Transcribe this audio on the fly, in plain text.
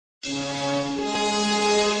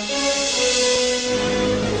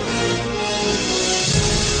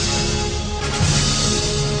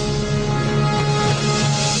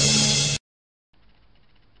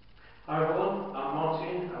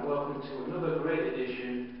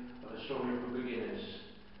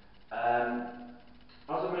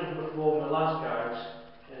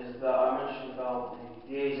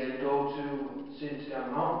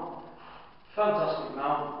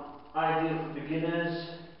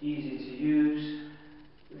easy to use,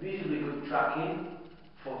 reasonably good tracking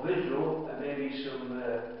for visual and maybe some of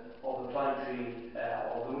the planetary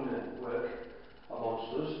or lunar work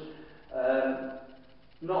amongst us.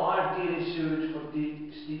 Not ideally suited for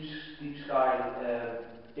deep sky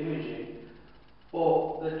imaging,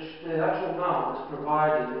 but the actual mount has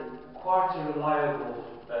provided quite a reliable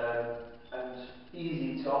and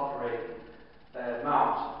easy to operate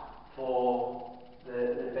mount for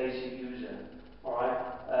the basic user. Alright,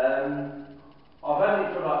 I've had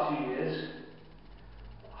it for about 2 years.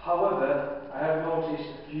 However, I have noticed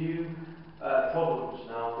a few problems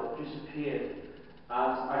now that have disappeared,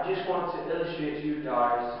 and I just want to illustrate to you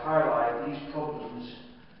guys, to highlight these problems.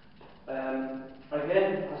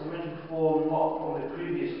 Again, as I mentioned before, not on the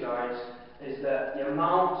previous guides, is that your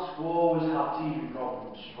mounts will always have TV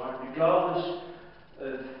problems, right? Regardless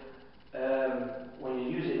of when you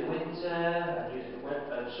use it in winter and use it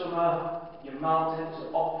in summer, your mount tends to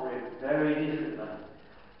operate very differently.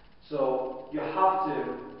 So you have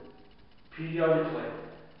to periodically,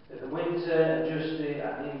 in the winter, adjust it,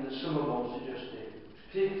 and in the summer months adjust it.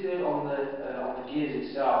 Particularly on the gears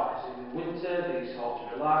itself, because in the winter they start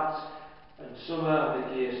to relax, and summer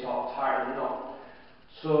the gears start tightening up.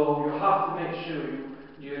 So you have to make sure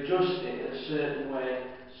you adjust it in a certain way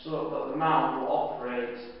so that the mount will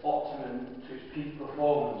operate optimum to its peak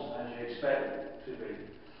performance as you expect it to be.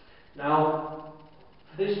 Now,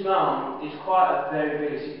 this mount is quite a very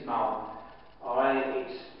basic mount. Alright,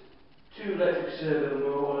 it's 2 electric servo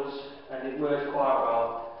motors and it works quite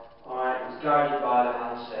well. Alright, it's guided by the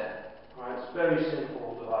handset. Alright, it's a very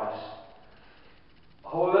simple device.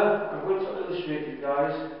 However, I'm going to illustrate to you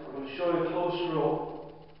guys, I'm going to show you a closer up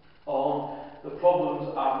on the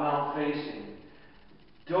problems I'm now facing.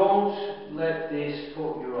 Don't let this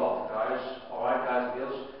put you off, guys. Alright, guys and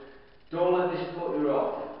girls. Don't let this put you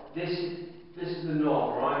off. This is the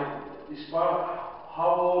norm, right? Despite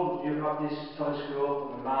how old you have this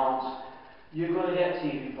telescope and the mount, you're going to get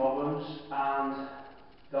TV problems, and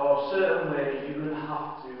there are certain ways you're going to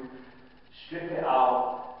have to strip it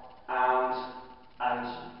out and have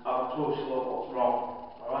a closer look at what's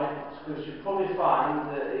wrong. Alright? Because you'll probably find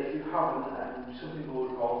that if you haven't and something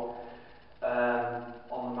goes wrong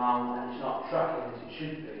on the mount and it's not tracking as it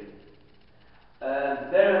should be.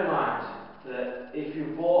 Bear in mind that if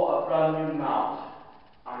you bought a brand new mount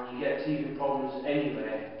and you get TV problems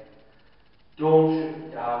anyway, don't strip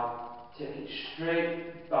it down, take it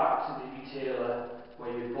straight back to the retailer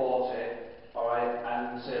where you bought it, alright,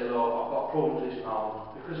 and say, look, I've got problems with this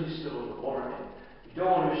mount, because it's still under warranty. You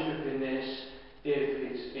don't want to be stripping this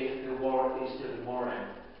if the warranty is still in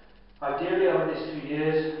warranty. Ideally, I've had this 2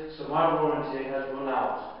 years, so my warranty has run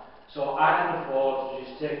out. So I can afford to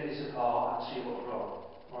just take this apart and see what's wrong.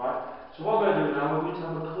 Alright? So what we're going to do now, we're going to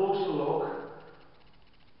have a closer look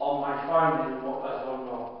on my findings and what has gone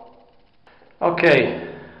wrong. Okay.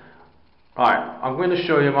 Right, I'm going to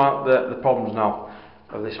show you the problems now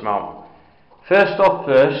of this mount. First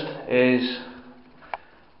is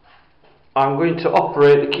I'm going to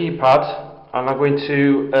operate the keypad, and I'm going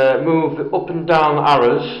to move the up and down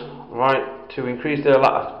arrows, right, to increase the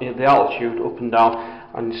altitude up and down,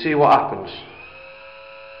 and see what happens.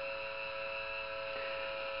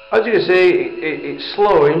 As you can see, it's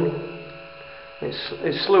slowing.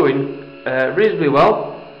 It's slowing reasonably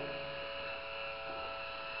well.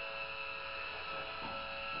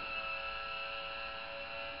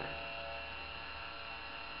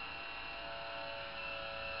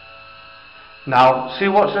 Now, see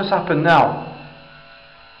what's just happened now.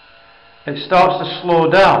 It starts to slow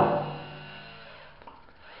down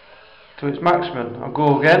to its maximum. I'll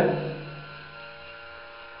go again.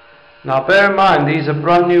 Now, bear in mind, these are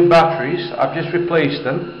brand new batteries. I've just replaced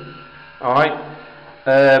them. Alright.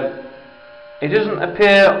 It doesn't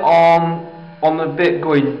appear on the bit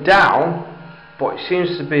going down, but it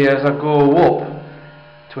seems to be as I go up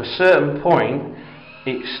to a certain point,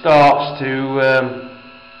 it starts to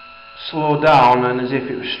slow down, and as if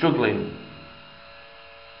it was struggling.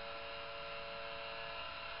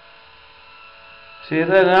 See it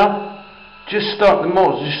there now? The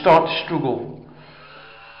motors just start to struggle.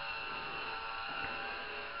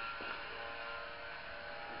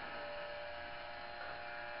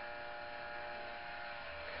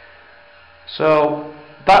 So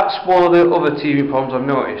that's one of the other TV problems I've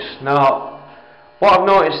noticed. Now, what I've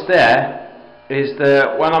noticed there is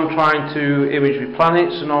that when I'm trying to image with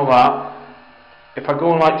planets and all that, if I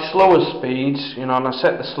go on like slower speeds, you know, and I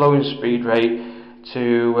set the slowing speed rate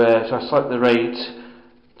to, so I select the rate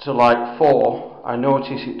to like 4, I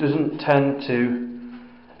notice it doesn't tend to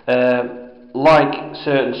like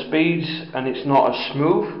certain speeds, and it's not as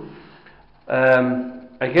smooth.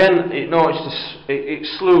 again, it noticed it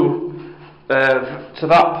slew to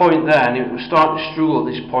that point there, and it was starting to struggle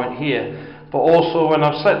at this point here. But also, when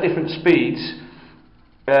I've set different speeds,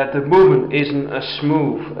 the movement isn't as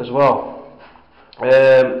smooth as well.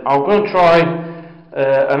 I'm going to try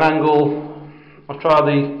an angle. I'll try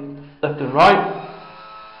the left and right.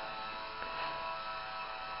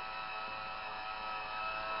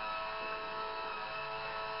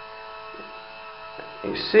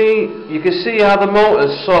 You can see how the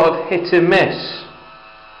motor's sort of hit and miss.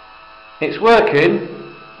 It's working,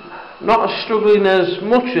 not as struggling as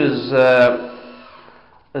much as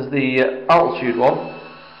the altitude one.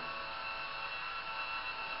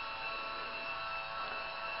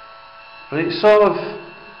 But it's sort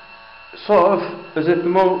of as if the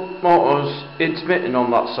motor's intermittent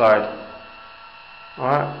on that side.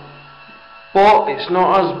 Alright. But it's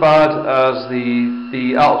not as bad as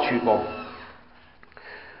the altitude one.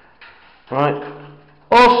 Right.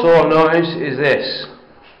 Also, I've noticed is this.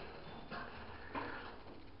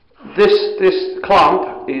 This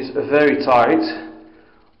clamp is very tight,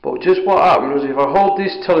 but just what happens if I hold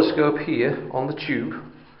this telescope here on the tube,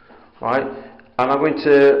 right, and I'm going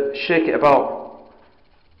to shake it about.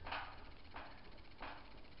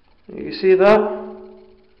 You can see that?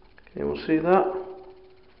 Can you all see that?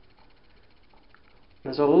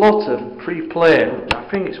 There's a lot of free play. I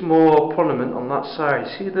think it's more prominent on that side.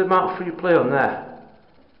 See the amount of free play on there?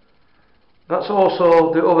 That's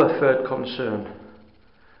also the other third concern.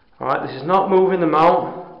 Alright, this is not moving the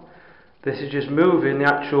mount, this is just moving the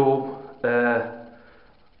actual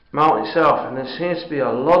mount itself, and there seems to be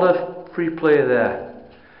a lot of free play there.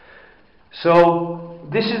 So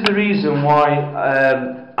this is the reason why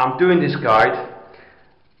I'm doing this guide.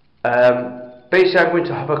 Basically, I'm going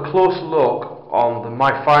to have a close look on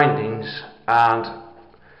my findings, and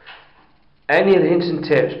any of the hints and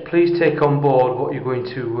tips, please take on board what you're going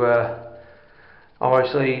to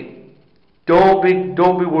obviously. Don't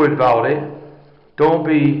be worried about it. Don't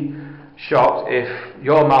be shocked if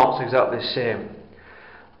your mount's exactly the same.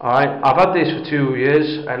 Alright, I've had this for 2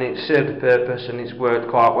 years and it served the purpose and it's worked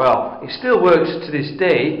quite well. It still works to this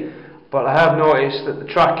day, but I have noticed that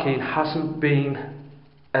the tracking hasn't been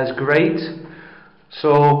as great.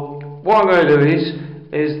 So what I'm going to do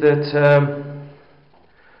is that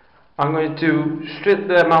I'm going to strip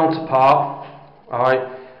the mount apart.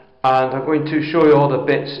 Alright. And I'm going to show you all the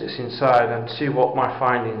bits that's inside and see what my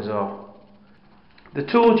findings are. The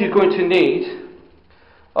tools you're going to need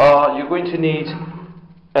are, you're going to need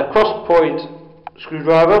a cross point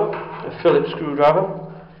screwdriver, a Phillips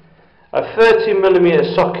screwdriver, a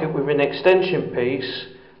 30mm socket with an extension piece,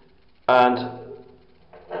 and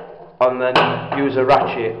then use a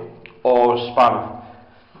ratchet or a spanner.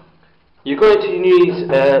 You're going to need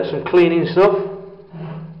some cleaning stuff.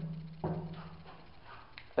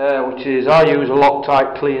 Which is, I use a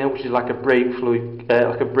Loctite cleaner, which is like a brake fluid,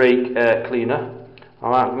 like a brake cleaner.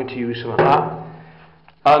 Alright, I'm going to use some of that,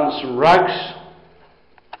 and some rags,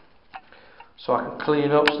 so I can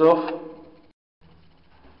clean up stuff.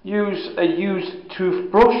 Use a used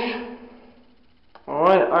toothbrush.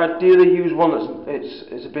 Alright, ideally use one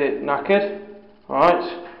that's a bit knackered.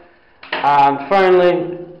 Alright, and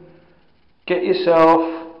finally, get yourself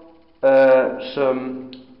some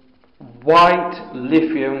white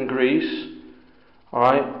lithium grease,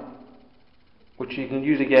 alright, which you can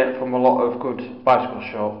usually get from a lot of good bicycle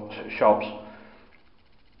shops.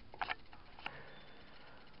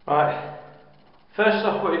 Alright, first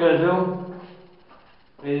off, what you're going to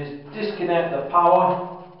do is disconnect the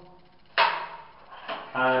power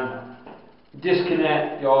and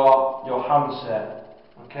disconnect your handset.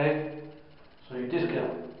 Okay, so you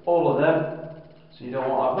disconnect all of them, so you don't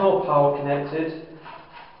want to have no power connected.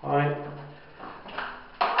 Alright.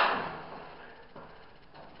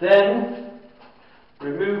 Then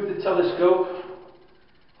remove the telescope,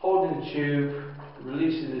 holding the tube,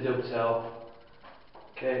 releasing the dovetail,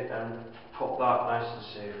 okay, and put that nice and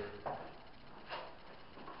safe.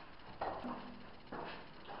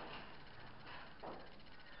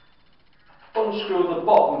 Unscrew the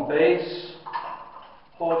bottom base,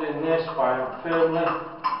 holding this by firmly,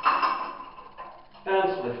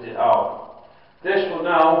 and lift it out. This will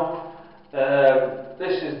now,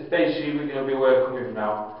 this is basically we're going to be working with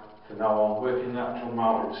now, from now on, working the actual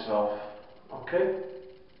mount itself. Okay?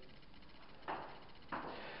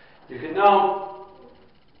 You can now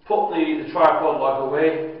put the tripod leg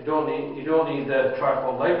away. You don't need the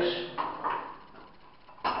tripod legs.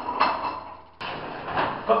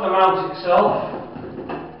 Got the mount itself,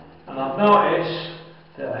 and I've noticed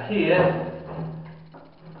that here,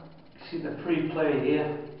 you see the free play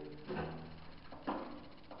here.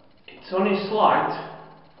 It's only slight,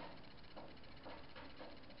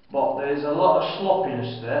 but there's a lot of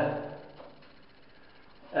sloppiness there.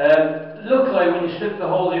 Luckily, when you strip the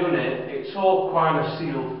whole unit, it's all kind of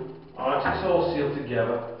sealed. Alright, it's all sealed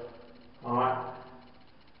together. Alright.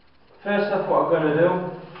 First off, what I'm going to do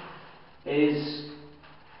is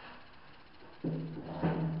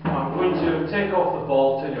I'm going to take off the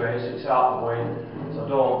bolt anyway, so it's out of the way, so I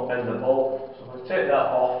don't bend the bolt. So I'm going to take that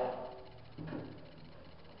off.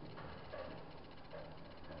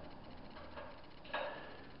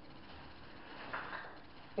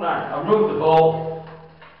 Right, I've removed the bolt.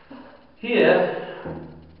 Here,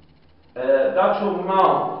 the actual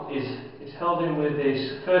mount is held in with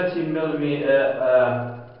this 13mm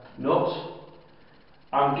nut.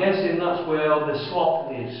 I'm guessing that's where the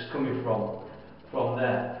slot is coming from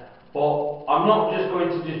there. But I'm not just going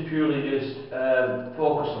to purely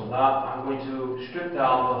focus on that. I'm going to strip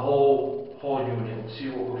down the whole unit and see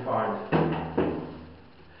what we find.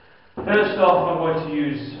 First off, I'm going to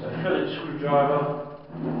use a Phillips screwdriver.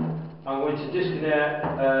 I'm going to disconnect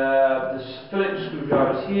the Phillips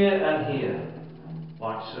screwdrivers here and here,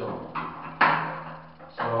 like so.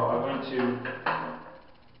 So I'm going to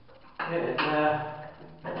get in there.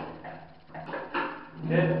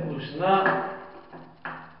 Okay, loosen that.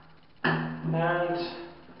 And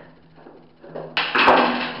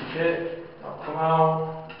okay, that'll come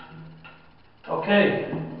out. Okay,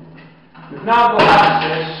 we've now got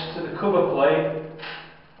access to the cover plate.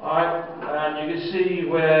 Alright, and you can see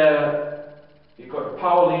where you've got the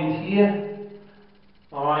power lead here.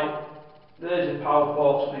 Alright, there's your power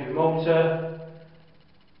ports for your motor.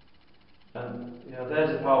 And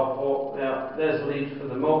there's the power port. There's the lead for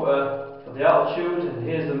the motor for the altitude, and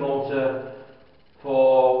here's the motor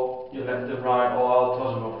for your left and right, or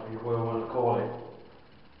altosimel, if you want to call it.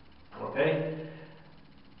 Okay.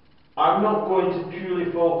 I'm not going to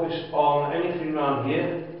purely focus on anything around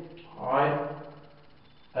here. Alright.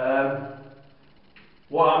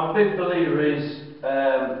 What I'm a big believer is,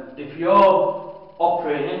 if you're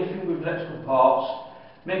operating anything with electrical parts,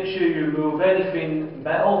 make sure you remove anything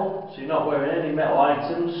metal, so you're not wearing any metal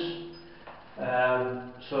items.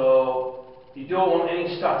 So you don't want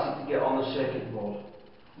any static to get on the circuit board.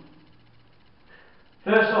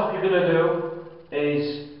 First off, you're going to do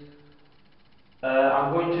is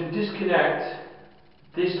I'm going to disconnect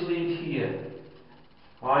this lead here.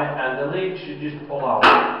 Right, and the lead should just pull out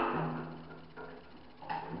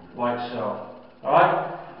like so. Alright,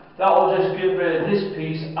 that will just get rid of this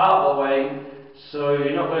piece out of the way, so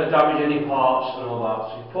you're not going to damage any parts and all that.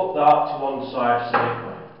 So you put that to one side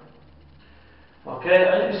safely. Okay,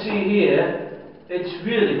 as you can see here, it's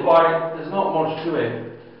really quite, there's not much to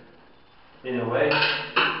it in a way.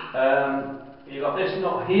 You've got this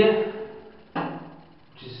nut here,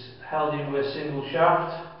 which is held in with a single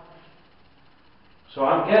shaft. So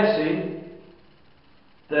I'm guessing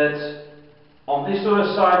that on this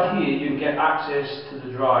other side here you get access to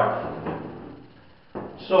the drive.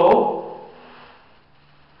 So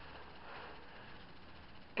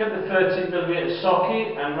get the 13mm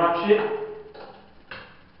socket and ratchet.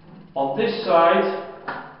 On this side,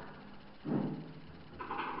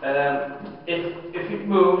 if it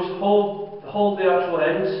moves, hold the actual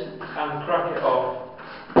ends and crack it off.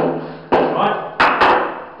 Right?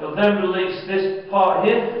 You'll then release this part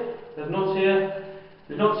here, the nut here.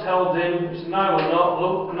 The nut's held in, it's a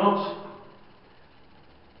nylon nut,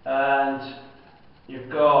 and you've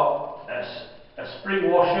got a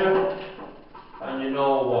spring washer and your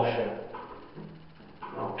normal washer.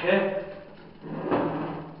 Okay?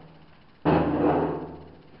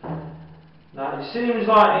 Now it seems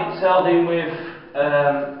like it's held in with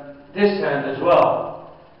this end as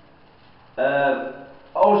well.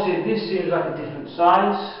 Obviously this seems like a different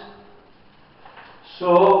size.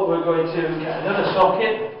 So we're going to get another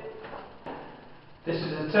socket. This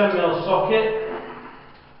is a 10mm socket.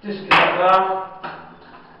 Disconnect that,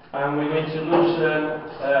 and we're going to loosen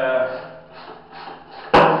this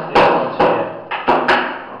one here.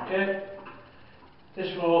 Okay. This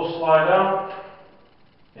will all slide out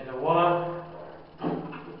in a wire,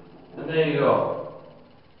 and there you go.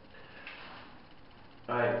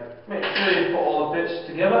 Right. Make sure you put all the bits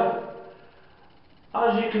together.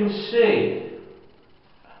 As you can see,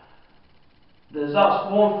 that's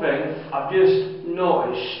one thing I've just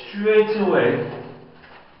noticed straight away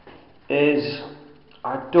is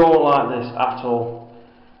I don't like this at all.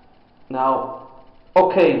 Now,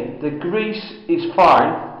 okay, the grease is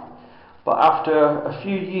fine, but after a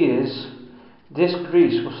few years this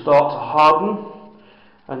grease will start to harden,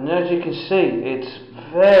 and as you can see it's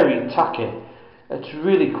very tacky. It's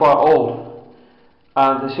really quite old,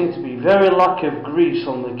 and there seems to be very lack of grease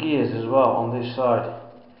on the gears as well on this side.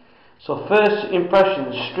 So first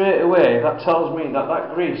impressions straight away, that tells me that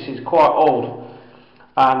that grease is quite old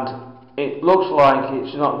and it looks like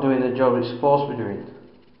it's not doing the job it's supposed to be doing.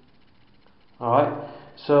 Alright,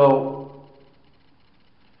 so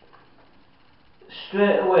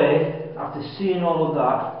straight away after seeing all of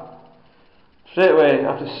that,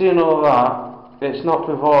 it's not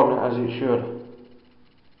performing as it should.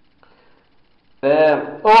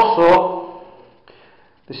 Also,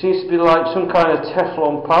 there seems to be like some kind of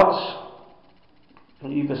Teflon pads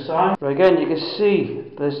on either side. But again, you can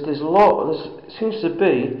see there seems to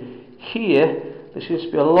be here. There seems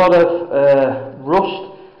to be a lot of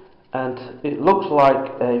rust, and it looks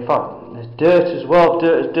like, in fact, there's dirt as well.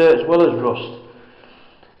 Dirt as well as rust.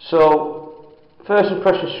 So, first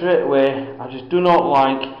impression straight away, I just do not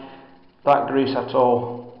like that grease at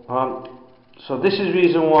all. So this is the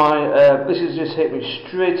reason why this has just hit me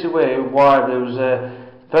straight away. Why there was a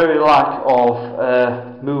very lack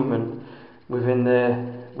of movement within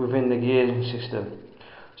the gearing system.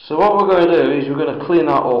 So what we're going to do is we're going to clean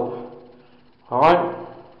that up. Alright?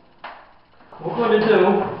 What we're going to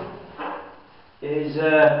do is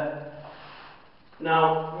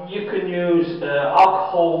now you can use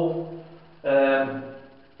alcohol.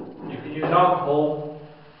 You can use alcohol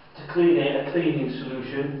to clean it, a cleaning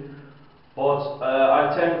solution. But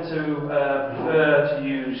I tend to prefer to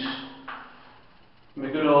use my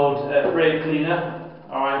good old brake cleaner,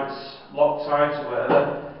 alright, Loctite or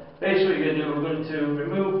whatever. Basically what you're going to do, we're going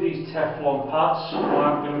to remove these Teflon pads,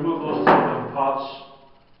 alright, we're going to remove those Teflon pads,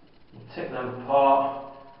 take them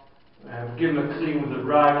apart, give them a clean with a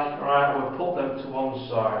rag, alright, and we'll put them to one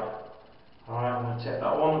side. Alright, I'm going to take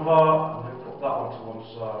that one apart, and then put that one to one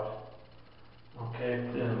side. Okay,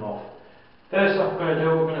 clean them off. First what we're going to do,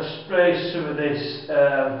 we're going to spray some of this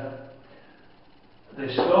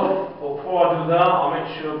this stuff, but before I do that, I'll make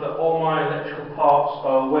sure that all my electrical parts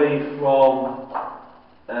are away from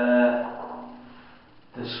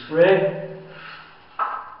the spray.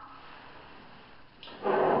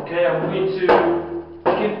 Okay, I'm going to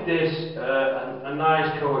give this a nice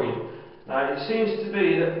coating. Now it seems to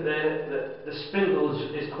be that the spindle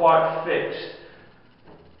is quite fixed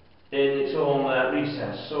in its own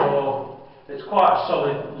recess, so it's quite a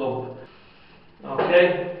solid lump.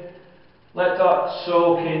 Okay, let that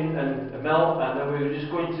soak in and melt, and then we're just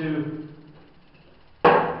going to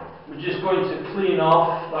clean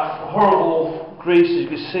off that horrible grease. As you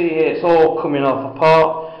can see here, it's all coming off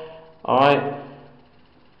apart. Alright,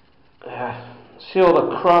 see all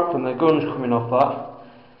the crap and the guns coming off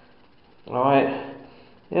that. Alright,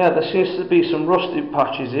 yeah, there seems to be some rusted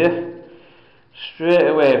patches here. Straight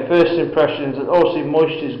away, first impressions that obviously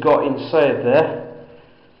moisture's got inside there.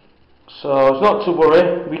 So it's not to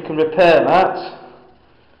worry, we can repair that.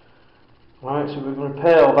 Right, so we can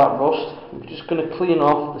repair all that rust. We're just going to clean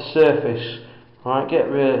off the surface. Right, get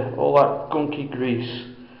rid of all that gunky grease.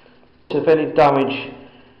 If any damage,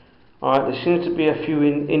 alright, there seems to be a few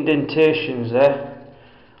indentations there.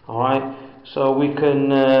 Alright, so we can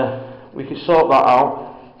sort that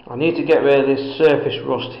out. I need to get rid of this surface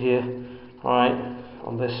rust here. Alright,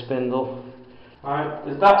 on this spindle.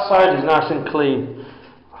 Alright, that side is nice and clean.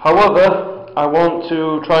 However, I want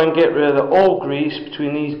to try and get rid of the old grease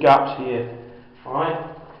between these gaps here.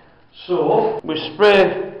 Alright, so we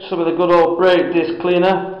spray some of the good old brake disc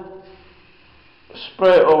cleaner,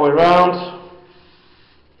 spray it all the way around,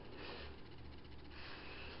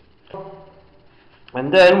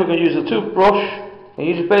 and then we're going to use a toothbrush, and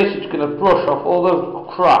you're just basically going to brush off all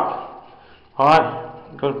the crap. Alright.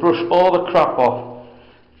 I'm going to brush all the crap off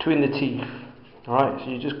between the teeth. Alright, so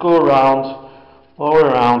you just go around, all the way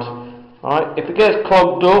around. Alright, if it gets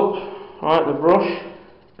clogged up, alright, the brush,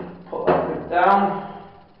 put that bit down,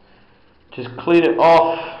 just clean it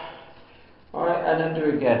off, alright, and then do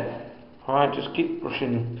it again. Alright, just keep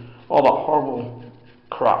brushing all that horrible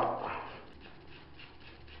crap.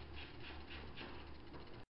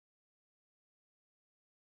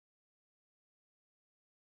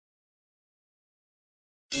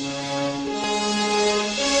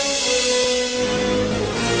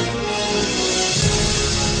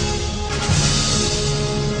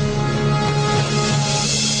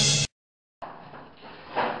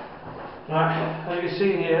 Right, as you can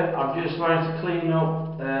see here, I'm just trying to clean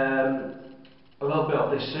up a little bit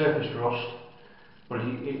of this surface rust, but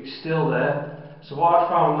it's still there. So what I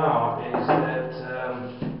found now is that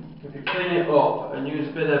if you clean it up and use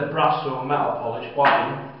a bit of brass or metal polish,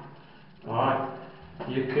 whitening, alright,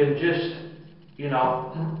 you can just, you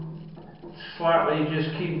know, slightly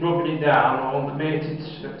just keep rubbing it down on the mated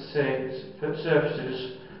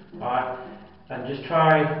surfaces, alright, and just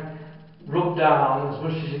try rub down as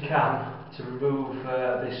much as you can to remove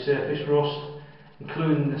this surface rust,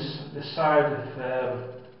 including the side of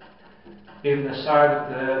even the side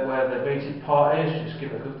of where the mated part is. Just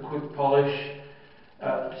give it a good quick polish.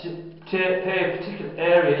 Pay particular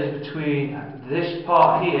areas between this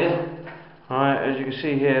part here. Right, as you can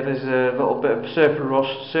see here, there's a little bit of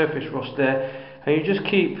surface rust there, and you just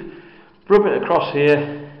keep rubbing it across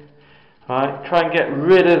here. Right, try and get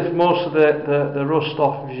rid of most of the rust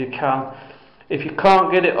off as you can. If you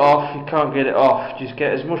can't get it off, you can't get it off. Just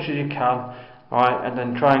get as much as you can, right, and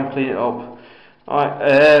then try and clean it up. Right,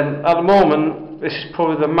 at the moment, this is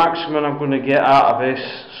probably the maximum I'm going to get out of this.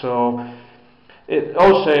 So,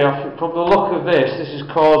 also, from the look of this is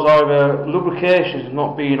caused either lubrication is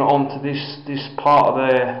not being onto this part of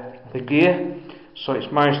the gear, so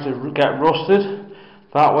it's managed to get rusted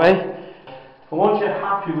that way. And once you're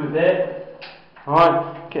happy with it,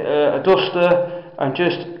 right, get a duster and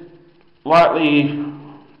just lightly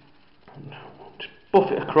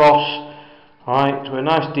buff it across, right, to a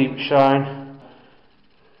nice deep shine.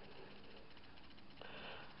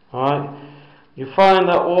 Right. You find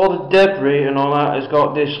that all the debris and all that has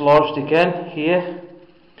got dislodged again here,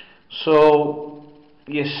 so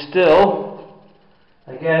you're still,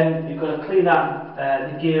 again, you're going to clean out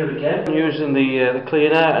the gear again using the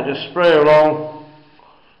cleaner and just spray along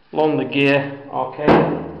the gear. Okay,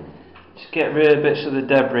 just get rid of bits of the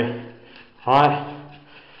debris. Right,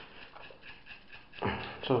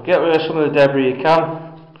 so get rid of some of the debris you can.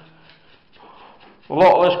 A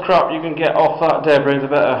lot less crap you can get off that debris, the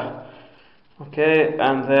better. Okay,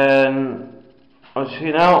 and then as you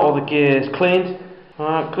see now, all the gear is cleaned.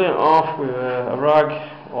 Alright, clean it off with a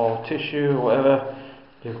rag or tissue or whatever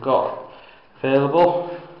you've got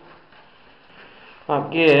available.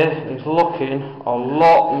 That gear is looking a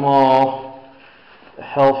lot more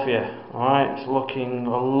healthier. Alright, it's looking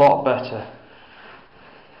a lot better.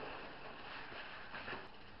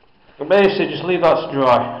 And basically just leave that to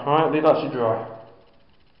dry. Alright, leave that to dry.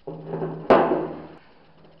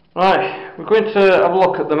 Right, we're going to have a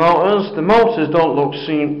look at the motors. The motors don't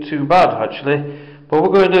seem too bad actually, but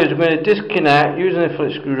what we're going to do is we're going to disconnect using a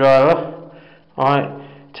Phillips screwdriver.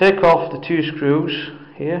 Alright, take off the two screws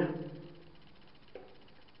here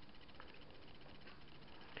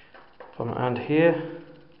and here.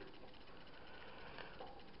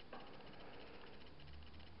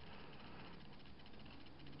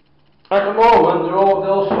 At the moment they're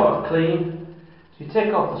all sort of clean, so you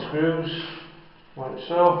take off the screws like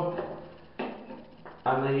so,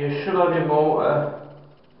 and then you should have your motor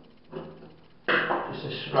just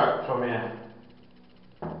extract from here.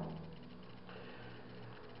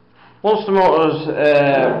 Once the motor's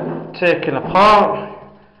taken apart,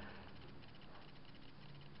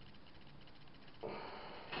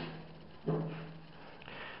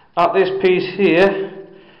 at this piece here,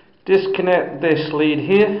 disconnect this lead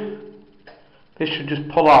here. This should just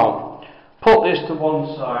pull out. Put this to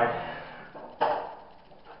one side.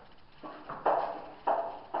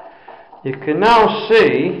 You can now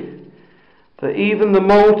see that even the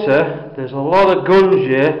motor, there's a lot of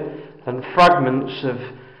gunge and fragments of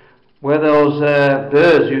where those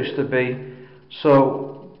burrs used to be,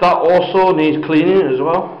 so that also needs cleaning as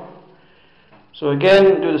well. So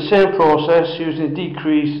again, do the same process using a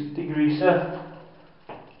degreaser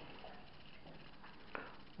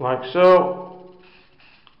like so.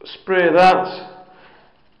 Spray that,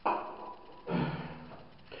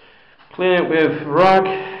 clean it with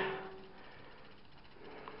rag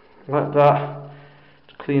like that,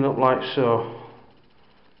 to clean up like so.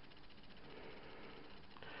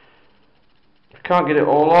 If you can't get it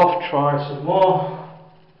all off, try some more.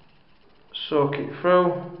 Soak it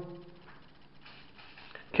through.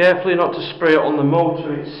 Carefully not to spray it on the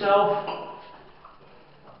motor itself.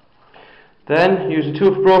 Then use a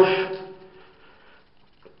toothbrush,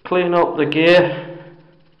 clean up the gear.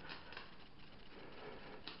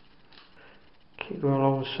 Keep going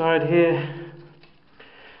along the side here.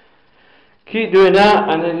 Keep doing that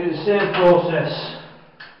and then do the same process.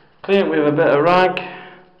 Clean it with a bit of rag.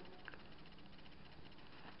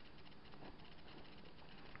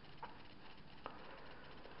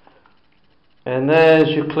 And there's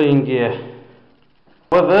your clean gear.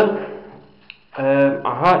 However,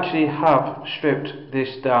 I actually have stripped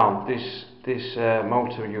this down, this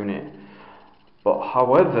motor unit. But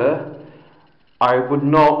however, I would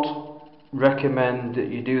not recommend that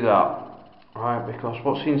you do that. Right, because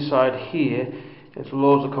what's inside here is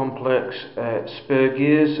loads of complex spur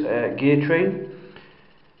gears, gear train,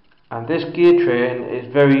 and this gear train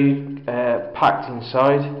is very packed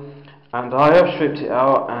inside, and I have stripped it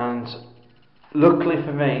out, and luckily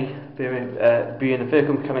for me, being a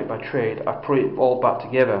vehicle mechanic by trade, I put it all back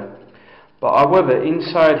together. But however,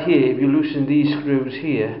 inside here, if you loosen these screws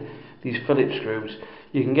here, these Phillips screws,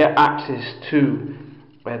 you can get access to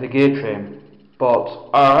the gear train. But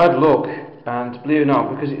I had look, and believe it or not,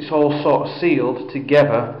 because it's all sort of sealed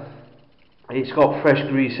together, it's got fresh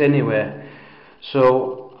grease anywhere.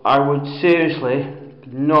 So I would seriously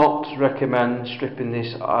not recommend stripping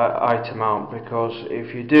this item out, because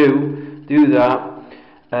if you do that,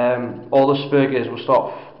 all the spur gears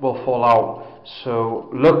will fall out. So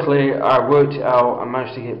luckily I worked it out and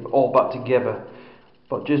managed to get it all back together.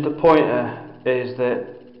 But just a pointer is that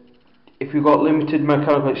if you've got limited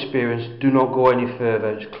mechanical experience, do not go any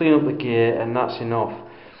further. Just clean up the gear and that's enough.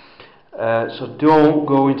 So don't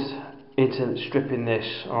go into stripping this,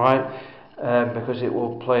 alright, because it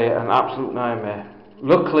will play an absolute nightmare.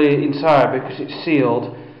 Luckily inside, because it's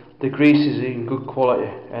sealed, the grease is in good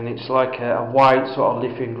quality, and it's like a white sort of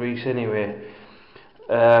lifting grease anyway.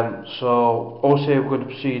 So also we're going to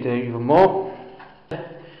proceed even more.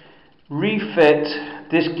 Refit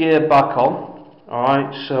this gear back on.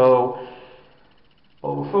 Alright, so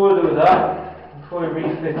before we do that, before we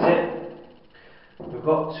refit it, we've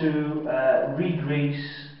got to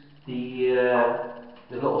re-grease the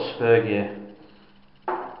little spur gear.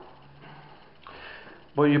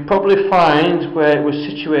 What you probably find where it was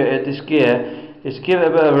situated, this gear, is give it a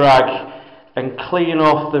bit of a rag and clean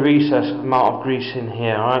off the recess amount of grease in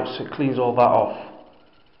here, alright, so it cleans all that off.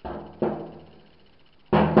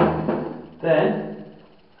 Then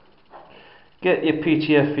get your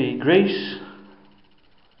PTFE grease,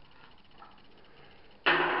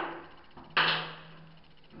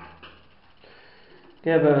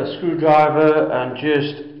 get a bit of a screwdriver and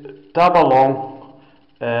just dab along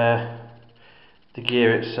the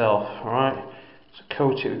gear itself, alright, so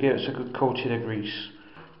coat it, give it a good coating of grease.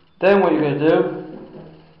 Then what you're going to do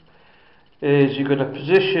is you're going to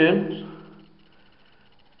position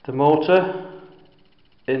the motor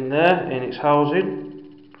in there, in its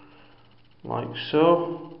housing, like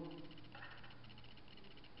so.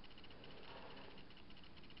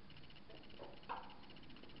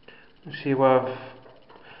 You see where I've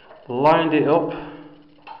lined it up,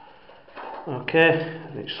 okay,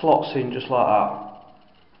 and it slots in just like that.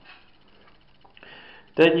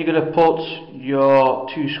 Then you're going to put your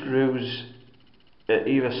two screws at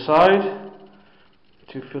either side,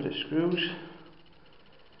 two Phillips screws,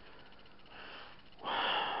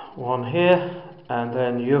 one here and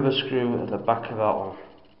then the other screw at the back of that one.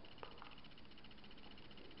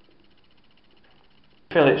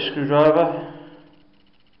 Phillips screwdriver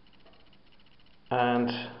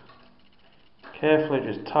and carefully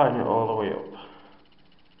just tighten it all the way up.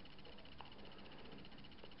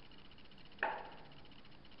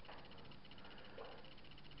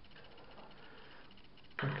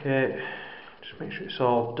 Okay, just make sure it's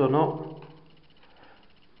all done up.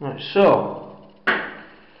 Right, so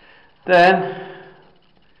then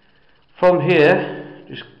from here,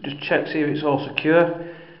 just check, see if it's all secure.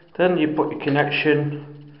 Then you put your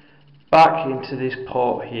connection back into this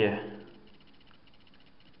port here.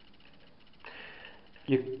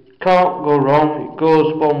 You can't go wrong, it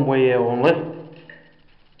goes one way only.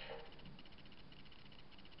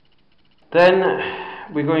 Then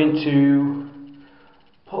we're going to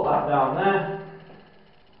put that down there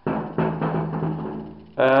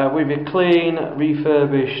with your clean,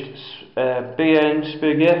 refurbished BN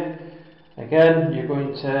spur gear. Again, you're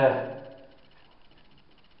going to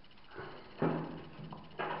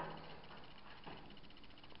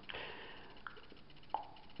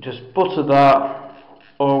just butter that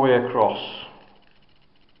all the way across.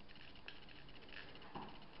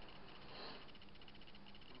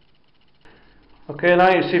 Okay, now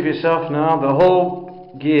you see for yourself now, the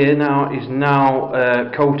whole gear now is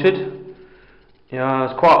coated. You know,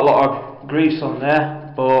 there's quite a lot of grease on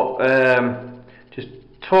there, but just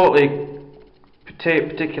totally take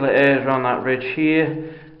particular areas around that ridge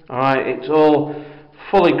here. Alright, it's all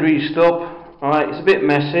fully greased up. Alright, it's a bit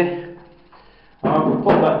messy. Alright, we'll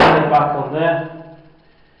put that gear back on there.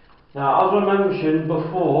 Now, as I mentioned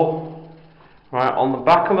before, right, on the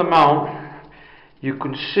back of the mount, you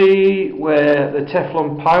can see where the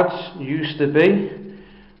Teflon pads used to be.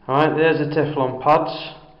 Alright, there's the Teflon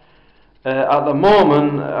pads. At the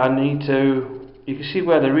moment, you can see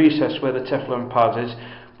where the recess where the Teflon pads is.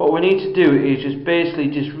 What we need to do is just basically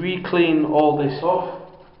re-clean all this off.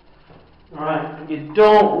 Alright, you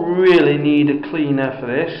don't really need a cleaner for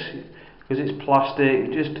this because it's plastic.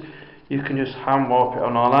 You can just hand wipe it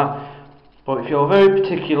on all that. But if you're very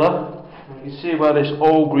particular, you can see where this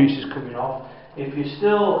old grease is coming off. If you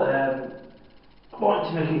still want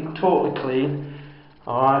to make it totally clean,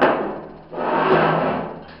 alright,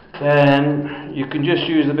 then you can just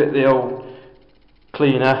use a bit of the old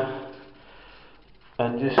cleaner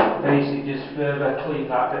and just basically just further clean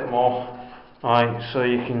that a bit more. Alright, so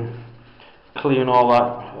you can clean all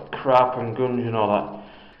that crap and gunge and all that.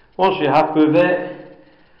 Once you're happy with it,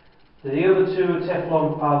 the other two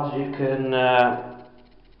Teflon pads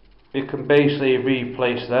you can basically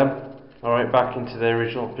replace them, alright, back into their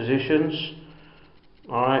original positions.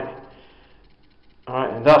 Alright,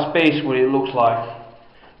 and that's basically what it looks like.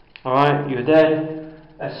 Alright, you then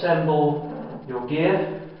assemble your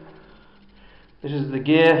gear. This is the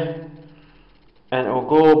gear, and it will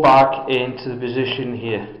go back into the position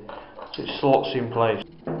here, so it slots in place.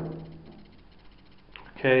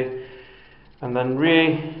 Okay, and then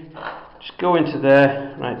really just go into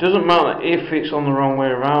there. Right, it doesn't matter if it's on the wrong way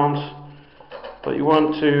around, but you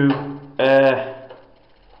want to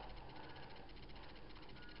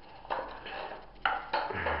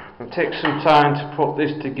take some time to put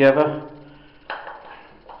this together.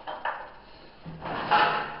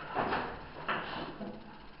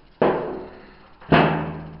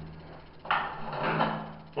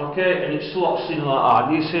 Okay, and it slots in like that.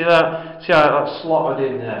 Do you see that? See how that's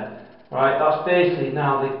slotted in there? Right, that's basically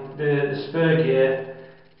now the spur gear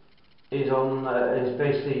is on. Is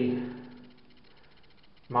basically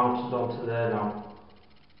mounted onto there now.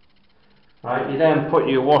 Right, you then put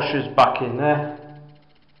your washers back in there,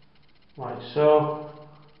 like so,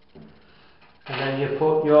 and then you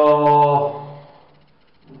put your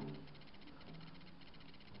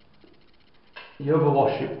other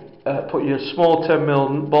washer. Put your small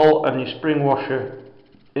 10mm bolt and your spring washer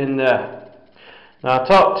in there. Now,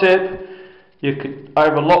 top tip, you could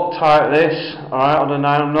either Loctite this, alright, on a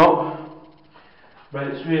 9 knot, but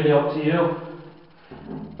it's really up to you.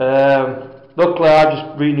 Luckily, I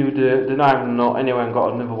just renewed the 9 knot anyway and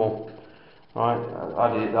got another one. Alright,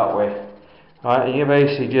 I did it that way. Alright, and you're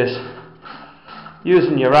basically just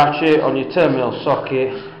using your ratchet on your 10mm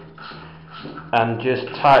socket and just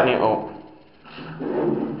tighten it up.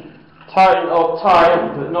 Tighten it up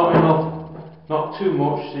tight, but not enough, not too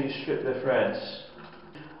much, so you strip the threads.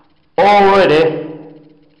 Already,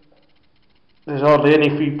 there's hardly any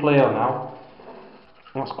free play on now.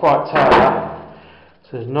 That's quite tight, that.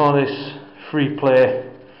 So there's none of this free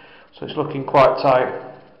play, so it's looking quite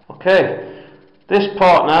tight. Okay, this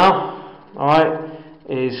part now, alright,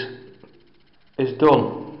 is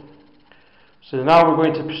done. So now we're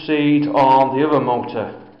going to proceed on the other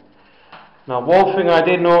motor. Now, one thing I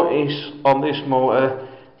did notice on this motor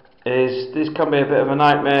is this can be a bit of a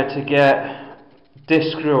nightmare to get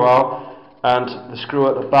this screw out and the screw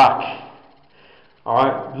at the back.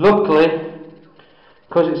 Alright, luckily,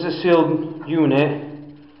 because it's a sealed unit,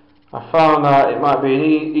 I found that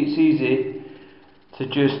it's easy to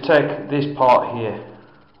just take this part here.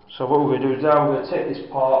 So what we're going to do is now we're going to take this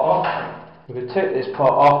part off. We're going to take this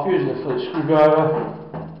part off using a Phillips screwdriver.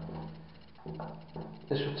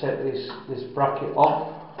 This will take this bracket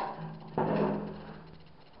off.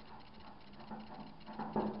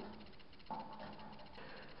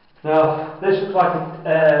 Now this looks like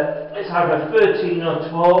it's either a 13 or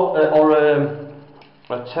 12 or a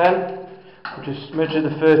 10. We'll just measure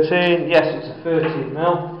the 13. Yes, it's a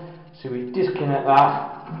 13mm. So we disconnect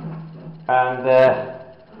that and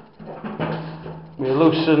we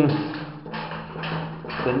loosen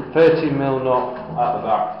the 13mm knot at the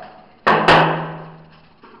back.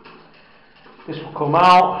 This will come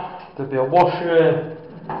out, there'll be a washer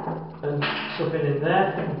and something in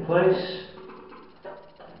there in place.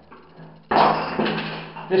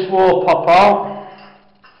 This will pop out,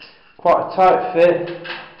 quite a tight fit.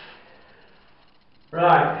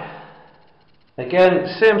 Right, again,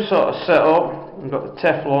 same sort of setup, we've got the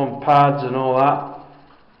Teflon pads and all that.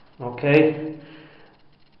 Okay,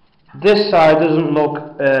 this side doesn't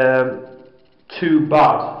look too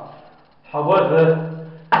bad, however,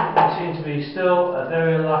 there seems to be still a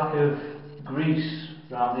very lack of grease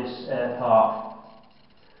around this part.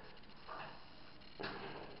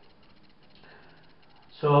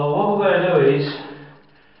 So what we're going to do is,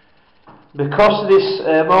 because this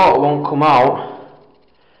motor won't come out,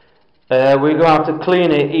 we're going to have to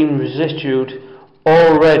clean it in residue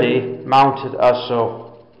already mounted as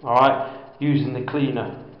so. Alright, using the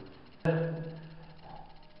cleaner.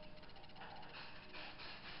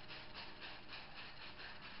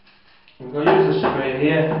 We're going to use the spray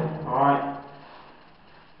here, alright,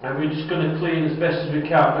 and we're just going to clean as best as we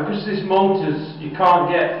can. Because this motor's you can't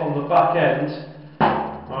get from the back end,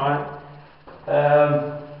 alright,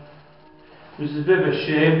 which is a bit of a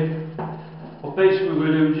shame, but basically what we're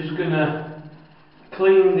going to do, we're just going to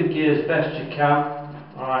clean the gear as best you can,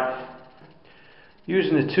 alright.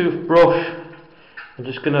 Using the toothbrush, I'm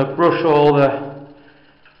just going to brush all the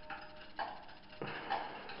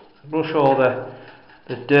brush all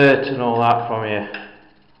the dirt and all that from here.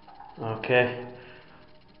 Okay,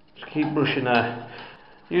 just keep brushing there.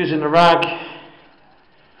 Using a rag,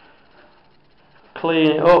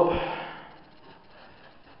 clean it up.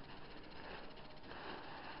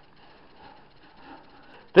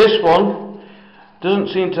 This one doesn't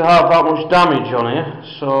seem to have that much damage on here,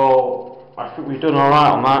 so I think we've done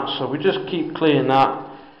alright on that. So we just keep cleaning that.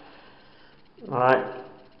 Alright,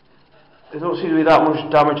 there don't seem to be that much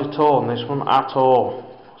damage at all on this one, at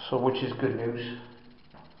all, so which is good news.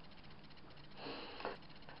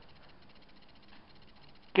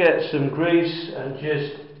 Get some grease and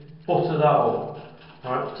just butter that up.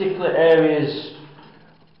 Alright, particular areas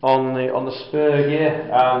on the spur gear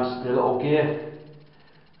and the little gear.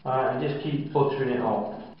 Alright, and just keep buttering it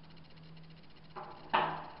up.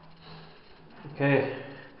 Okay,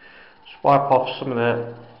 just wipe off some of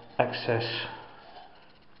the excess,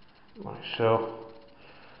 like so.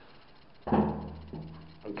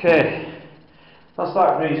 Okay, that's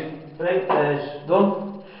that grease bit, it's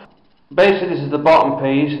done. Basically this is the bottom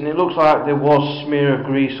piece, and it looks like there was a smear of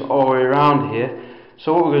grease all the way around here.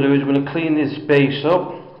 So what we're going to do is we're going to clean this base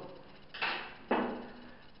up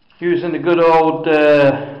using the good old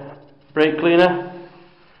brake cleaner.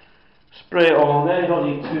 Spray it all on there, you don't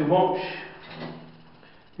need too much.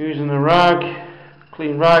 Using a rag,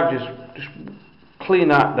 clean rag, just clean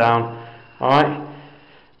that down. Alright,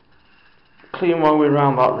 clean one way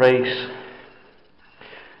around that race.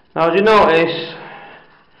 Now as you notice,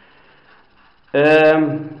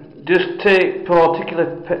 just take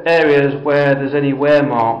particular areas where there's any wear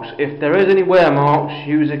marks. If there is any wear marks,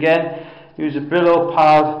 use a Brillo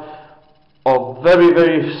pad or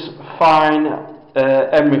very fine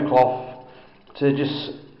emery cloth to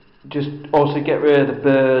just also get rid of the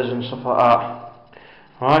burrs and stuff like that.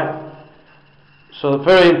 Right? So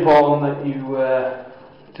very important that you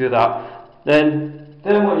do that. Then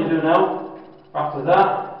what you do now, after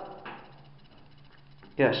that,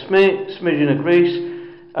 get a smidgen of grease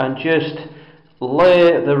and just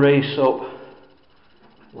lay the race up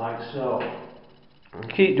like so.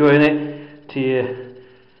 And keep doing it till you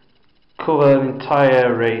cover the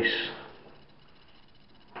entire race.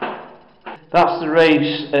 That's the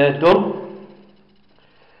race done.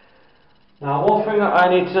 Now one thing that I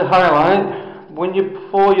need to highlight,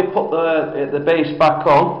 before you put the base back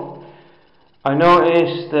on, I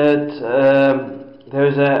noticed that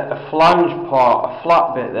there's a flange part, a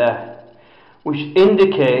flat bit there, which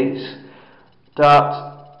indicates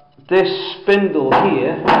that this spindle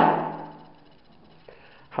here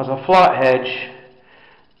has a flat edge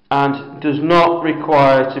and does not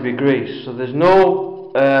require to be greased. So there's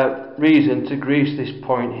no reason to grease this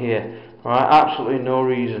point here. Alright, absolutely no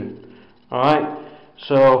reason. Alright,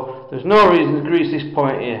 so there's no reason to grease this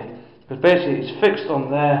point here, because basically it's fixed on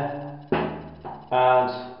there, and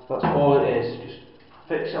that's all it is. Just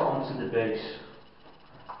fix it onto the base.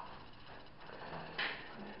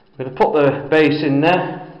 I'm going to put the base in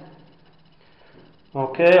there,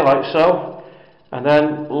 okay, like so, and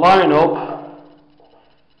then line up,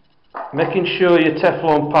 making sure your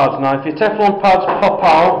Teflon pads. Now if your Teflon pads pop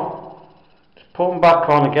out, just put them back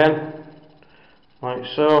on again, like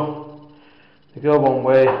so. They go one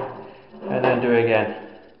way and then do it again.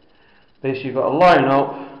 Basically you've got to line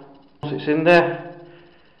up. Once it's in there,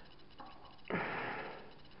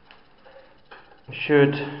 you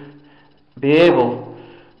should be able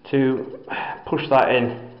to push that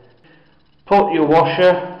in. Put your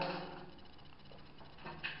washer,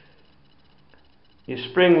 your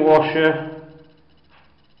spring washer,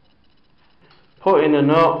 put in a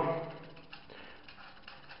nut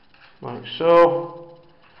like so.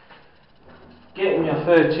 Get in your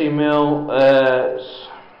 30mm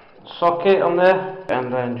socket on there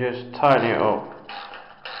and then just tighten it up.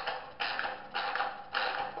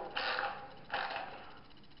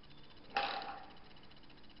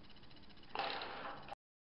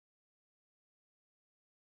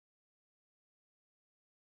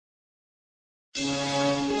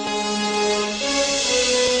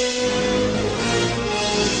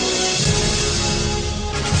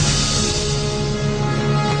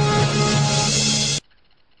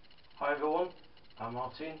 Hi everyone, I'm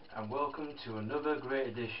Martin and welcome to another great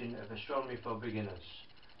edition of Astronomy for Beginners.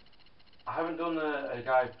 I haven't done a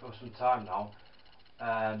guide for some time now.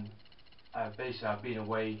 Basically I've been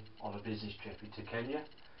away on a business trip into Kenya.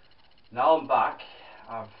 Now I'm back.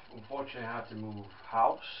 I've unfortunately had to move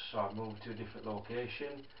house, so I've moved to a different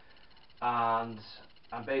location, and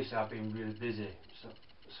basically I've been really busy.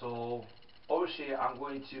 So obviously I'm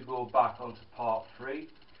going to go back onto part 3,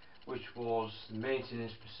 which was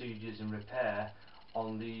maintenance procedures and repair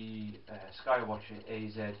on the Skywatcher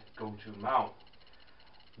AZ GOTO Mount.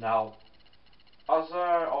 Now,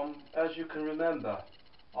 as you can remember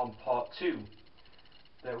on part 2,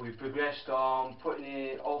 that we progressed on putting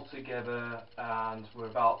it all together and we're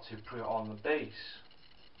about to put it on the base.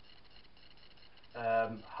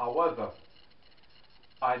 However,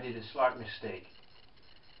 I did a slight mistake.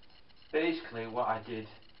 Basically what I did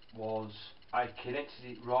was I connected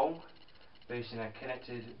it wrong. Basically I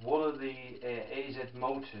connected one of the AZ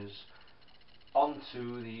motors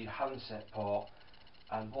onto the handset port,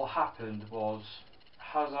 and what happened was,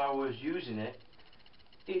 as I was using it,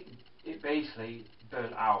 it basically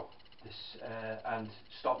burnt out and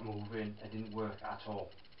stopped moving and didn't work at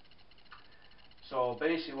all. So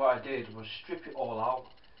basically what I did was strip it all out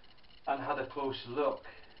and had a closer look,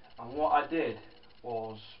 and what I did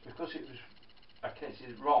was, because I connected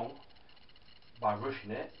it wrong by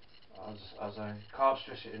rushing it, as I can't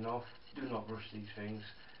stress it enough, do not rush these things.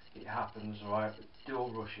 It happens, right, but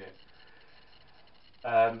don't rush it.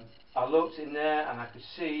 I looked in there and I could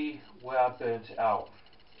see where I burnt it out.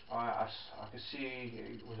 I could see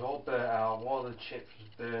it was all burnt out, one of the chips was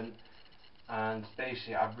burnt, and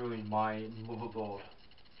basically I ruined my motherboard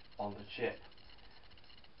on the chip.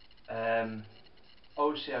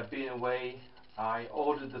 Obviously I've been away. I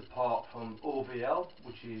ordered the part from OVL,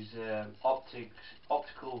 which is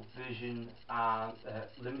Optical Vision and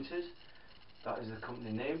Limited. That is the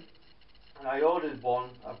company name. And I ordered one,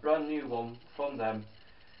 a brand new one from them.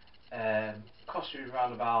 Cost me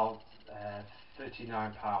around about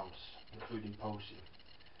 £39, including posting.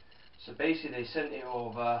 So basically they sent it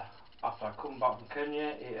over after I come back from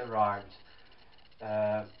Kenya. It arrived.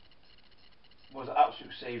 Was an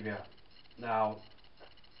absolute saviour. Now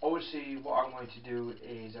obviously what I'm going to do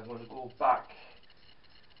is I'm going to go back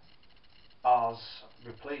as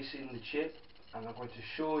replacing the chip, and I'm going to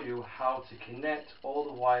show you how to connect all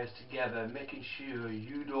the wires together, making sure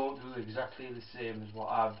you don't do exactly the same as what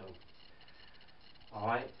I've done.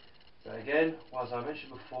 Alright, but again, as I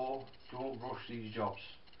mentioned before, don't rush these jobs.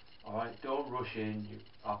 Alright, don't rush in, you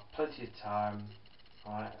have plenty of time,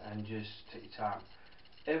 alright, and just take your time.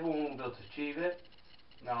 Everyone won't be able to achieve it.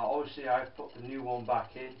 Now obviously I put the new one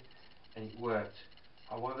back in and it worked.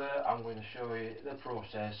 However, I'm going to show you the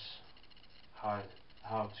process,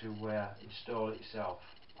 how to install it yourself.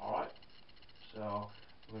 Alright, so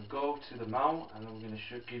we'll go to the mount and I'm going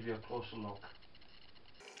to give you a closer look.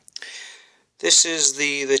 This is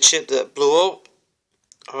the chip that blew up.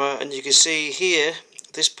 Alright, and you can see here,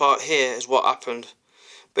 this part here is what happened.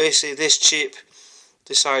 Basically this chip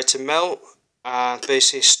decided to melt and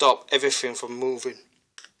basically stop everything from moving.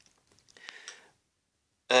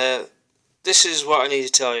 This is what I need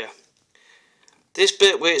to tell you. This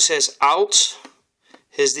bit where it says out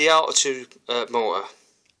is the altitude motor.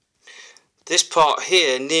 This part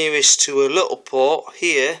here, nearest to a little port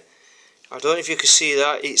here, I don't know if you can see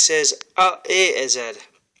that, it says AZ.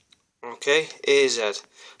 Okay, AZ.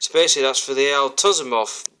 So basically that's for the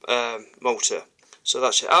Altazimov motor. So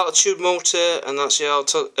that's your altitude motor, and that's your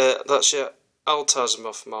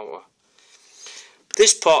Altazimov motor.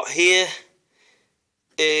 This part here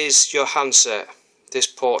is your handset. This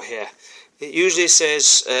port here. It usually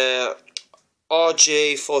says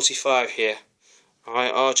RJ45 here.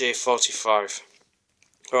 Alright, RJ45.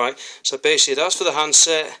 Alright, so basically that's for the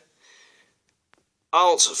handset,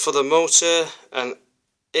 Alt for the motor, and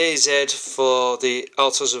AZ for the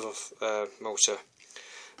Altazimov motor.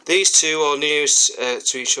 These two are nearest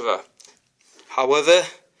to each other. However,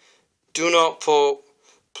 do not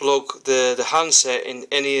plug the handset in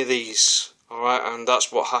any of these. Alright, and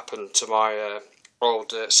that's what happened to my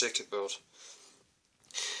old circuit board.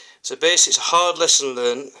 So basically it's a hard lesson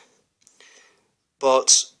learned,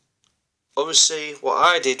 but obviously what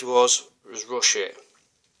I did was rush it.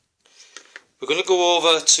 We're going to go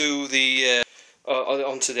over to the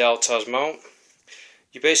onto the Altaz mount.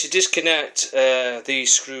 You basically disconnect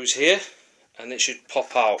these screws here and it should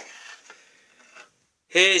pop out.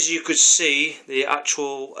 Here, as you could see, the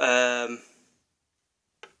actual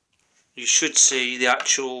you should see the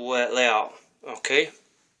actual layout. Okay.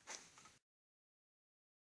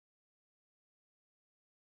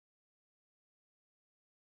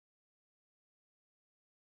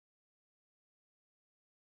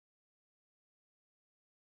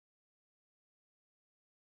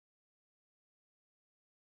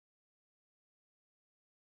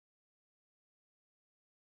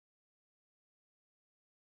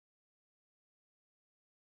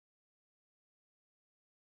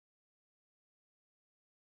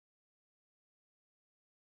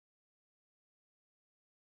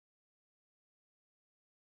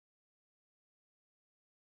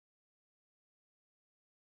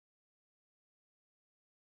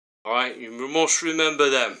 Alright, you must remember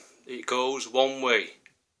them. It goes one way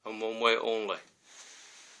and one way only.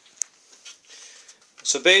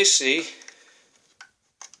 So basically,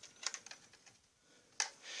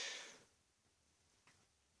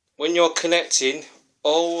 when you're connecting,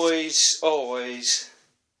 always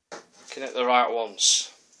connect the right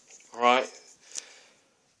ones. Alright.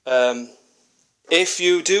 If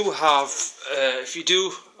you do have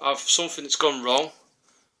something that's gone wrong,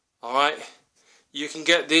 alright, you can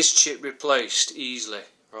get this chip replaced easily,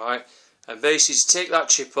 right? And basically to take that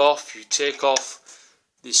chip off, you take off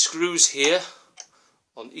the screws here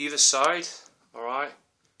on either side, alright?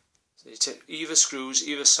 So you take either screws,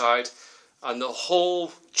 either side, and the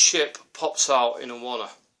whole chip pops out in a wanna,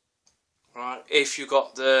 right? If you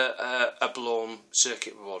got a blown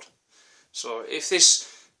circuit board. So if this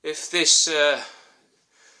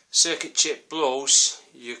circuit chip blows,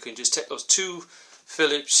 you can just take those two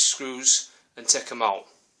Phillips screws and take them out.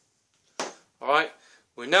 Alright,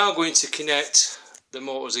 we're now going to connect the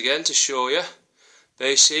motors again to show you.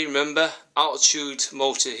 Basically, remember, altitude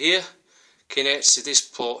motor here connects to this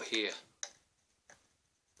port here.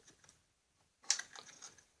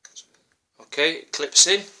 Okay, it clips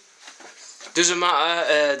in. Doesn't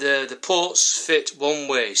matter, the ports fit one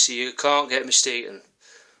way, so you can't get mistaken.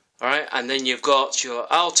 Alright, and then you've got your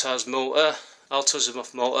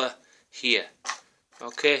Altazimuth motor here.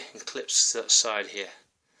 Okay, and clips to that side here.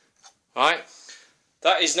 Alright,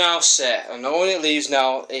 that is now set, and all it leaves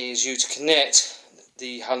now is you to connect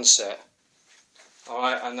the handset.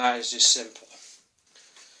 Alright, and that is just simple.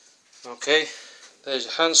 Okay, there's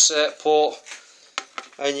your handset port,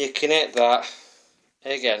 and you connect that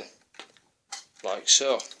again, like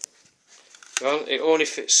so. Well, it only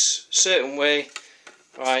fits a certain way,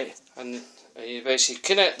 right, and you basically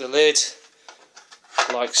connect the lid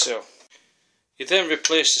like so. You then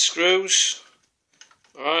replace the screws,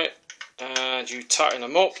 alright, and you tighten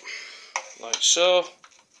them up like so,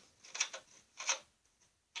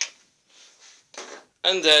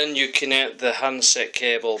 and then you connect the handset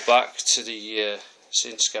cable back to the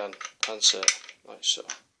Synscan handset like so.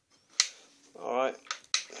 Alright,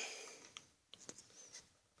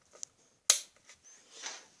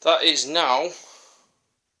 that is now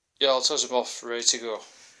your Altazimuth ready to go.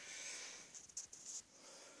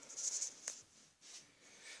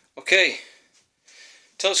 Okay,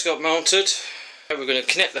 telescope mounted. We're going to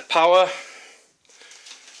connect the power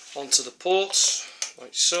onto the ports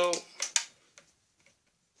like so.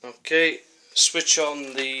 Okay, switch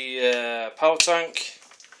on the power tank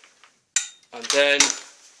and then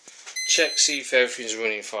check, see if everything's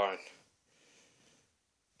running fine.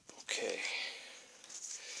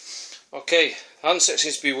 Okay, handset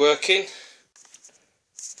seems to be working.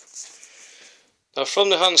 Now from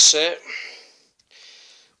the handset,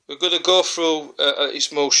 we're going to go through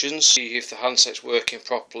its motions, see if the handset's working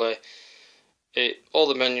properly. All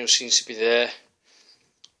the menus seems to be there.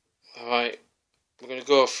 Alright, we're going to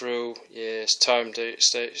go through, yes, time, date,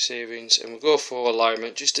 state savings, and we'll go for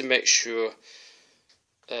alignment just to make sure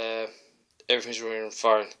everything's running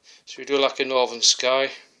fine. So we do like a northern sky.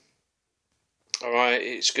 Alright,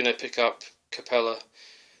 it's going to pick up Capella.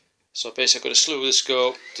 So basically I've got to slew the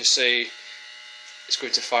scope to say it's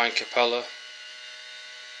going to find Capella.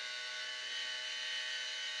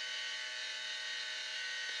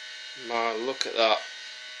 Man, look at that.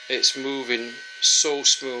 It's moving so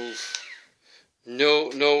smooth.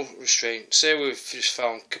 No restraint. Say we've just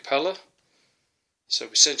found Capella. So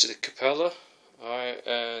we send to the Capella. Alright,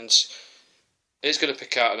 and it's going to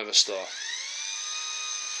pick out another star.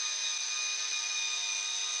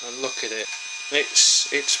 And look at it.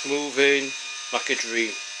 It's moving like a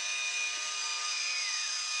dream.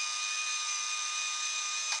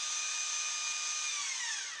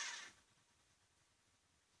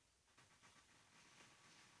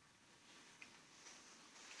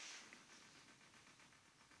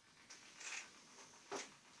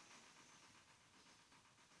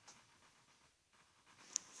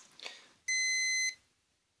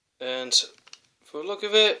 And for a look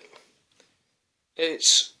of it,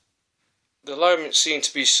 the alignment seems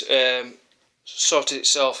to be sorted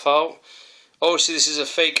itself out. Obviously this is a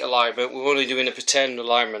fake alignment, we're only doing a pretend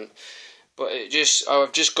alignment, but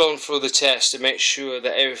I've just gone through the test to make sure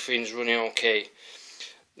that everything's running okay.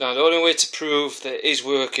 Now the only way to prove that it is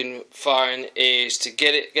working fine is to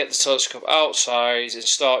get the telescope outside and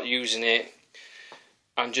start using it,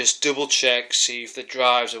 and just double check, see if the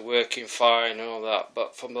drives are working fine and all that.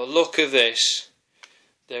 But from the look of this,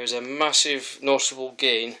 there is a massive noticeable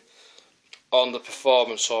gain on the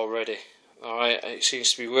performance already. Alright, it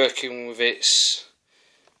seems to be working with its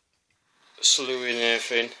slewing and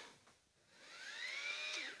everything.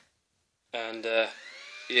 and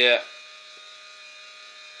yeah,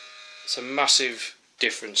 it's a massive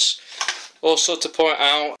difference. Also to point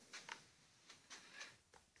out,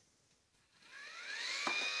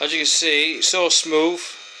 as you can see, it's so smooth.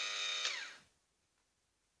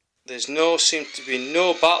 There's seems to be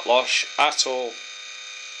no backlash at all.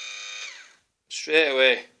 Straight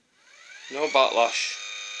away, no backlash.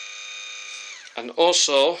 And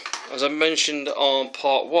also, as I mentioned on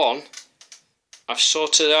part 1, I've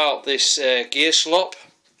sorted out this gear slop.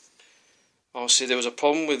 Obviously there was a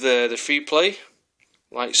problem with the free play,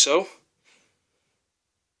 like so.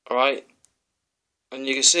 Alright, and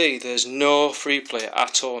you can see there's no free play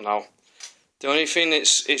at all now. The only thing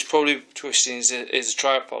it's probably twisting is the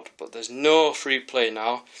tripod, but there's no free play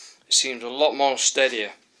now. It seems a lot more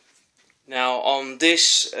steadier. Now on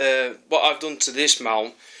this, what I've done to this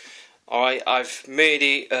mount, alright, I've made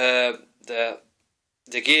it the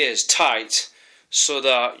gears tight so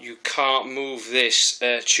that you can't move this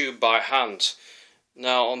tube by hand.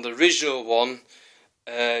 Now on the original one,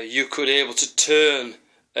 you could be able to turn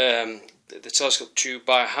the telescope tube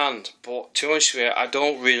by hand, but to be honest with you, I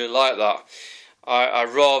don't really like that. I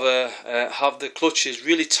rather have the clutches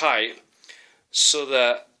really tight so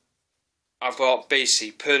that I've got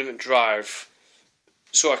basically permanent drive,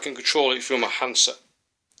 so I can control it through my handset.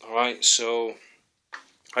 Alright, so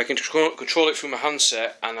I can control it through my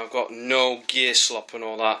handset, and I've got no gear slop and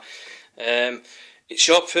all that. It's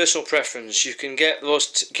your personal preference. You can get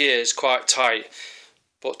those gears quite tight,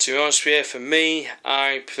 but to be honest with you, for me,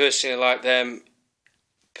 I personally like them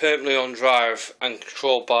permanently on drive and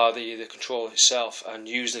controlled by the controller itself, and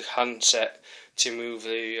use the handset to move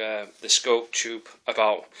the scope tube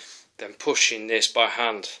about, then pushing this by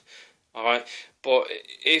hand. Alright, but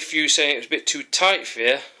if you say it's a bit too tight for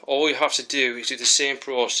you, all you have to do is do the same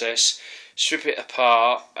process, strip it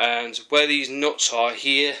apart, and where these nuts are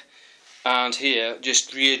here and here,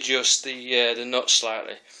 just readjust the nuts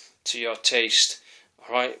slightly to your taste.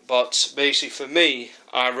 Alright, but basically for me,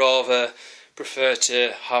 I rather prefer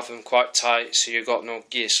to have them quite tight so you've got no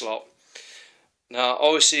gear slop. Now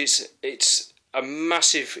obviously it's a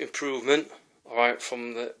massive improvement, alright,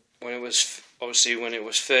 from when it was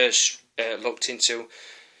first looked into.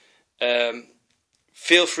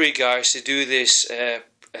 Feel free guys to do this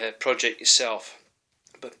project yourself,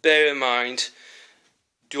 but bear in mind,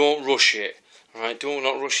 don't rush it. Alright, do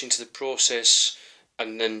not rush into the process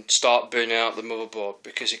and then start burning out the motherboard,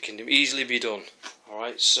 because it can easily be done.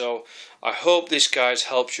 Alright, so I hope this guide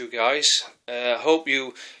helps you guys. I hope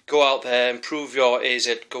you go out there, improve your AZ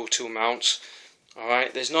GOTO Mount.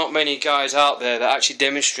 Alright, there's not many guys out there that actually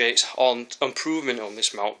demonstrate on improvement on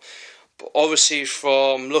this mount, but obviously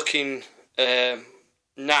from looking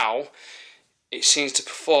now, it seems to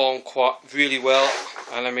perform quite really well,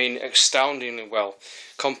 and I mean astoundingly well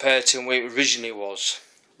compared to what it originally was.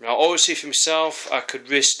 Now obviously for myself, I could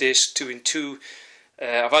risk this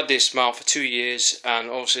I've had this mount for 2 years, and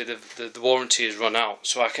obviously the warranty has run out,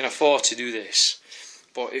 so I can afford to do this.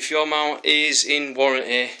 But if your mount is in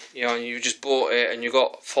warranty, you know, and you just bought it and you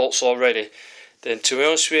got faults already, then to be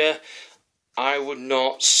honest with you, I would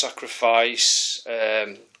not sacrifice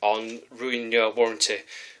on ruining your warranty,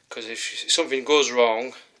 because if something goes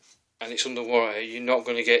wrong and it's under warranty, you're not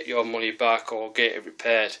going to get your money back or get it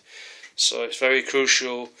repaired. So it's very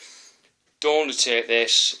crucial, don't undertake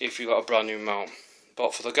this if you've got a brand new mount.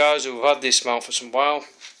 But for the guys who have had this mount for some while,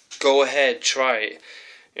 go ahead, try it.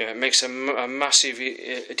 You know, it makes a massive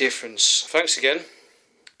difference. Thanks again,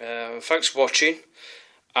 thanks for watching,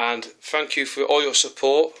 and thank you for all your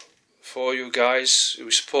support, for you guys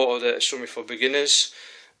who supported Astronomy for Beginners.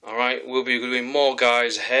 Alright, we'll be doing more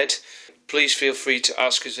guys ahead. Please feel free to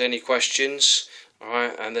ask us any questions.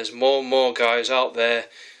 Alright, and there's more guys out there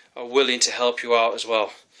are willing to help you out as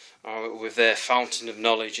well, with their fountain of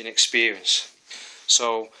knowledge and experience.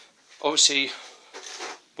 So obviously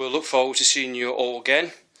we'll look forward to seeing you all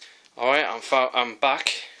again. Alright, I'm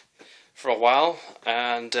back for a while,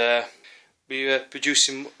 and we'll be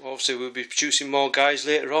producing more guys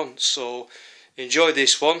later on. So enjoy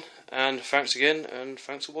this one, and thanks again, and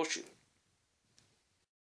thanks for watching.